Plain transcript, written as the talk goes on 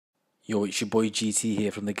Yo, it's your boy GT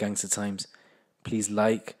here from the Gangster Times. Please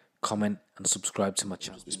like, comment and subscribe to my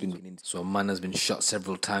channel. So a man has been shot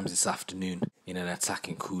several times this afternoon in an attack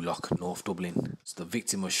in Coolock, North Dublin. So the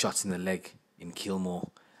victim was shot in the leg in Kilmore,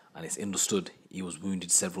 and it's understood he was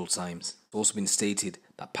wounded several times. It's also been stated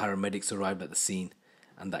that paramedics arrived at the scene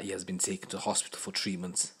and that he has been taken to hospital for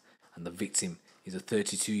treatment, and the victim is a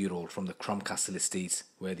 32-year-old from the Cromcastle estate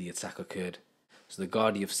where the attack occurred. So the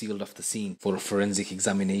Gardaí have sealed off the scene for a forensic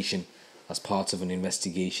examination as part of an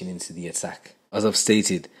investigation into the attack. As I've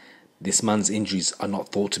stated, this man's injuries are not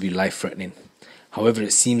thought to be life-threatening. However,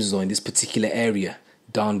 it seems as though in this particular area,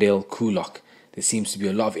 Darndale, Coolock, there seems to be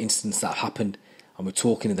a lot of incidents that have happened, and we're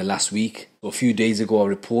talking in the last week. So a few days ago I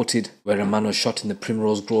reported where a man was shot in the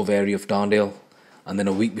Primrose Grove area of Darndale, and then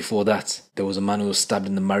a week before that there was a man who was stabbed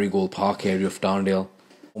in the Marigold Park area of Darndale.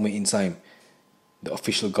 At the moment in time, the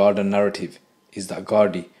official Garda narrative is that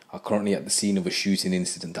Gardaí are currently at the scene of a shooting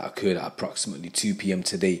incident that occurred at approximately 2 p.m.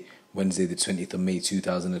 today, Wednesday the 20th of May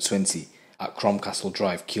 2020, at Cromcastle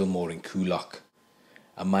Drive, Kilmore in Coolock.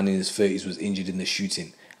 A man in his 30s was injured in the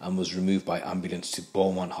shooting and was removed by ambulance to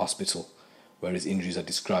Beaumont Hospital, where his injuries are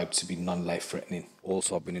described to be non-life threatening.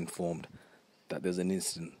 Also, I've been informed that there's an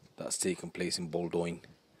incident that's taken place in Baldoyle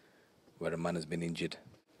where a man has been injured.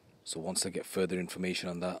 So once I get further information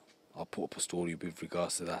on that, I'll put up a story with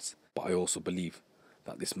regards to that. But I also believe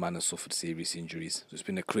that this man has suffered serious injuries. So it's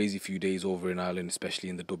been a crazy few days over in Ireland, especially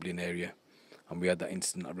in the Dublin area. And we had that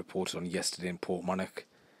incident I reported on yesterday in Portmonach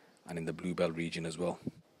and in the Bluebell region as well.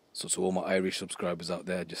 So to all my Irish subscribers out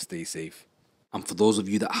there, just stay safe. And for those of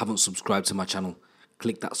you that haven't subscribed to my channel,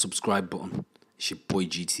 click that subscribe button. It's your boy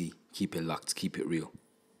GT. Keep it locked, keep it real.